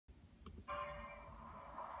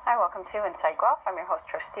Hi, welcome to Inside Guelph. I'm your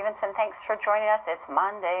host, Trish Stevenson. Thanks for joining us. It's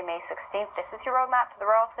Monday, May 16th. This is your roadmap to the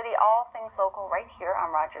Royal City, all things local, right here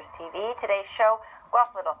on Rogers TV. Today's show,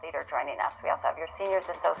 Guelph Little Theatre joining us. We also have your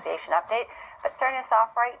Seniors Association update. But starting us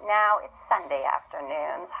off right now, it's Sunday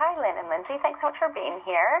afternoons. Hi, Lynn and Lindsay. Thanks so much for being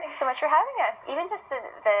here. Thanks so much for having us. Even just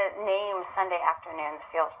the name Sunday afternoons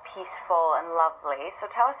feels peaceful and lovely.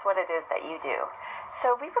 So tell us what it is that you do.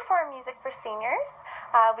 So we perform music for seniors.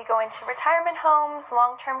 We go into retirement homes,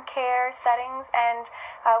 long-term care settings, and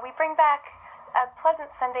we bring back a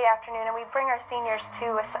pleasant Sunday afternoon, and we bring our seniors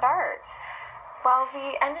to a start. Well,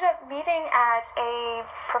 we ended up meeting at a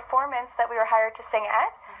performance that we were hired to sing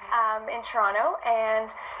at in Toronto,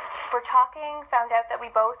 and we're talking, found out that we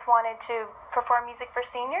both wanted to perform music for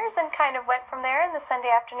seniors, and kind of went from there, and the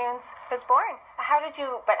Sunday afternoons was born. How did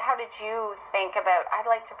you think about, I'd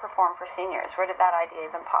like to perform for seniors? Where did that idea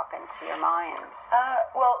even pop into your minds?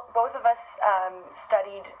 Well, both of us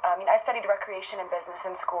studied, I studied recreation and business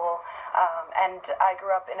in school, and I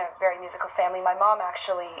grew up in a very musical family. My mom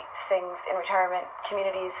actually sings in retirement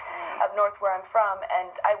communities up north where I'm from,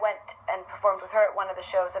 and I went and performed with her at one of the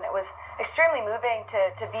shows, and it was extremely moving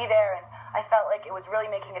to be there, and I felt like it was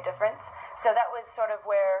really making a difference. So that was sort of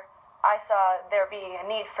where I saw there being a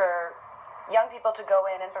need for young people to go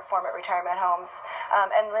in and perform at retirement homes.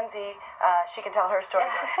 And Lindsay, she can tell her story.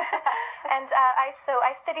 And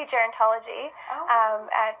I studied gerontology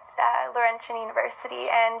at Laurentian University,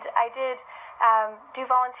 and I did do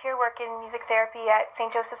volunteer work in music therapy at St.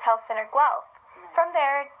 Joseph's Health Centre, Guelph. From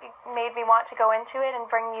there, it made me want to go into it and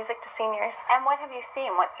bring music to seniors. And what have you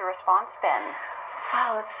seen? What's the response been?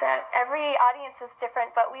 Well, it's every audience is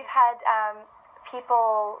different, but we've had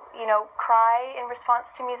people, cry in response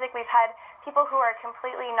to music. We've had people who are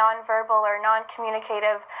completely nonverbal or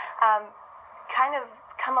non-communicative kind of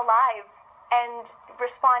come alive and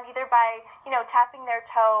respond either by, tapping their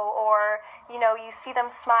toe, or, you see them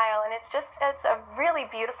smile. And it's a really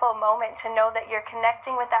beautiful moment to know that you're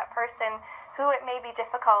connecting with that person who it may be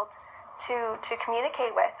difficult to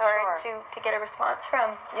communicate with, or to get a response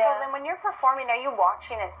from. Yeah. So then when you're performing, are you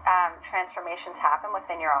watching transformations happen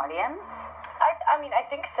within your audience? I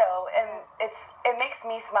think so, and it makes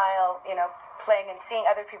me smile, playing and seeing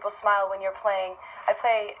other people smile when you're playing. I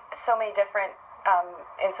play so many different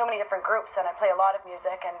in so many different groups, and I play a lot of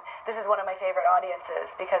music, and this is one of my favorite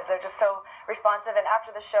audiences because they're just so responsive. And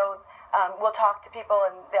after the show, we'll talk to people,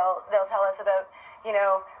 and they'll tell us about,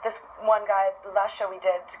 this one guy, the last show we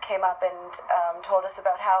did, came up and told us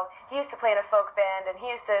about how he used to play in a folk band, and he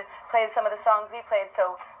used to play some of the songs we played.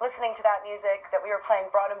 So listening to that music that we were playing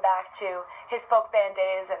brought him back to his folk band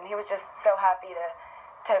days, and he was just so happy to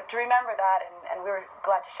remember that, and we were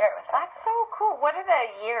glad to share it with him. That's so cool. What are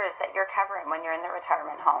the years that you're covering when you're in the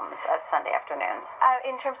retirement homes as Sunday afternoons?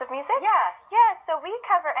 In terms of music? Yeah. Yeah, so we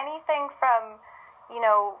cover anything from,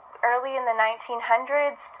 early in the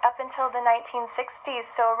 1900s up until the 1960s,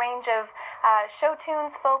 so a range of show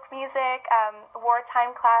tunes, folk music,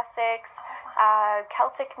 wartime classics,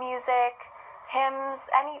 Celtic music, hymns,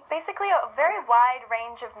 basically a very wide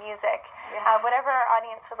range of music, whatever our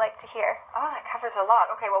audience would like to hear. Oh, that covers a lot.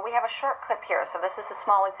 Okay, well, we have a short clip here, so this is a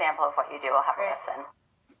small example of what you do. We'll have a listen.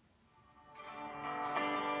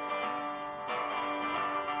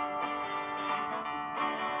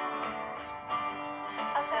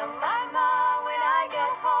 I'll tell my mom when I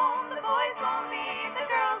get home, the boys won't leave the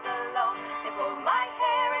girls alone. They pulled my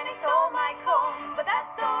hair and they stole my comb, but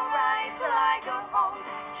that's alright till I go home.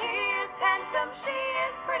 She is handsome, she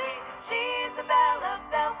is pretty, she is the belle of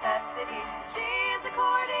Belfast City. She is a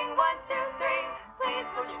courting 1, 2, 3. Please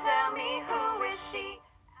won't you tell me who is she?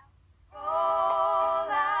 Roll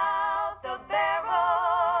out the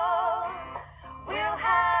barrel, we'll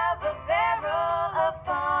have a barrel of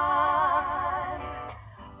fun.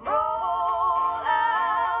 Roll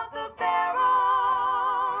out the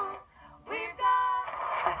barrel, we've got...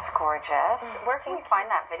 That's gorgeous. Where can you find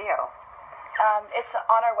that video? It's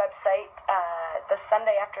on our website,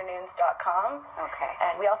 thesundayafternoons.com. Okay.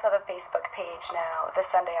 And we also have a Facebook page now, The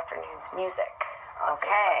Sunday Afternoons Music.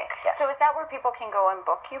 Okay. Yeah. So is that where people can go and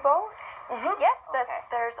book you both? Mm-hmm. Yes,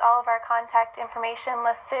 there's all of our contact information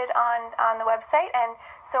listed on the website, and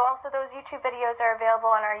so also those YouTube videos are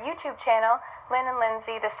available on our YouTube channel, Lynn and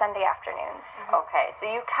Lindsay, the Sunday afternoons. Okay, so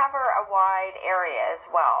you cover a wide area as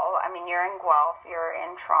well. I mean, you're in Guelph, you're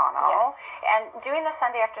in Toronto. Yes. And doing the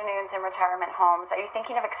Sunday afternoons in retirement homes, are you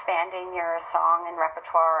thinking of expanding your song and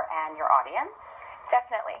repertoire and your audience?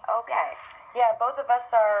 Definitely. Okay. Yeah, both of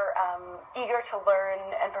us are eager to learn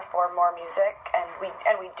and perform more music, and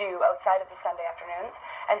we do outside of the Sunday afternoons.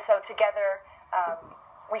 And so together,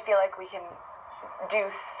 we feel like we can do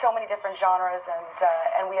so many different genres,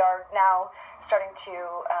 and we are now starting to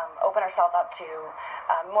open ourselves up to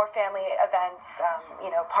more family events,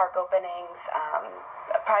 park openings,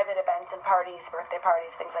 private events and parties, birthday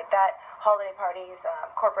parties, things like that, holiday parties,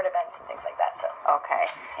 corporate events and things like that. So okay.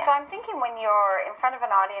 Yeah. So I'm thinking when you're in front of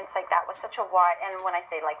an audience like that with such a wide, and when I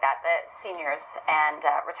say like that, the seniors and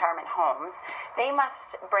retirement homes, they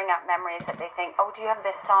must bring up memories that they think, oh, do you have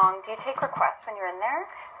this song? Do you take requests when you're in there?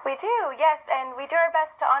 We do, yes, and we do our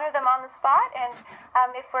best to honor them on the spot, and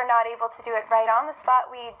if we're not able to do it right on the spot,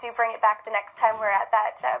 we do bring it back the next time we're at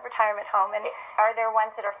that retirement home. And are there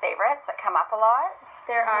ones that are favorites that come up a lot?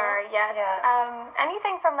 There are, yes. Yeah.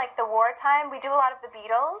 Anything from like the wartime, we do a lot of the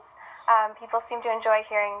Beatles. People seem to enjoy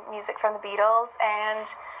hearing music from the Beatles, and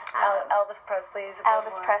Elvis Presley is a good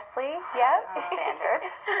Elvis one. Presley, yes. Standard.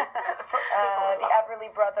 The Everly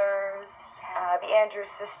Brothers, the Andrews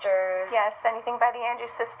Sisters. Yes, anything by the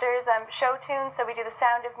Andrews Sisters. Show tunes, so we do the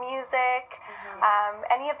Sound of Music,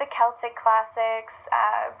 any of the Celtic classics,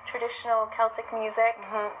 traditional Celtic music.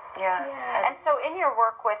 Yeah. And so in your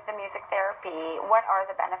work with the music therapy, what are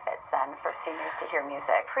the benefits then for seniors to hear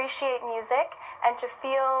music? Appreciate music, and to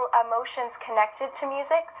feel emotions connected to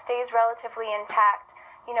music stays relatively intact,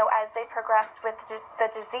 as they progress with the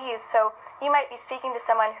disease. So you might be speaking to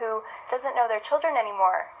someone who doesn't know their children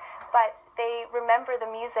anymore, but they remember the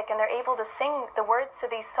music and they're able to sing the words to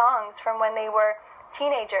these songs from when they were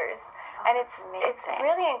teenagers. And it's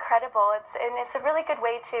really incredible. It's a really good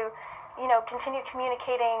way to continue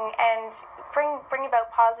communicating and bring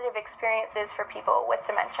about positive experiences for people with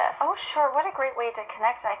dementia. Oh, sure. What a great way to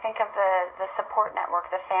connect. And I think of the support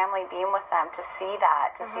network, the family being with them, to see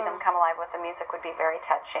that, to see them come alive with the music would be very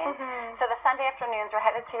touching. So the Sunday afternoons, we're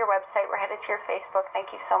headed to your website, we're headed to your Facebook.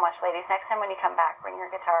 Thank you so much, ladies. Next time when you come back, bring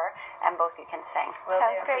your guitar and both you can sing.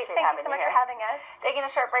 Sounds great. Thank you so much for having us. Taking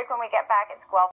a short break. When we get back, it's Guelph.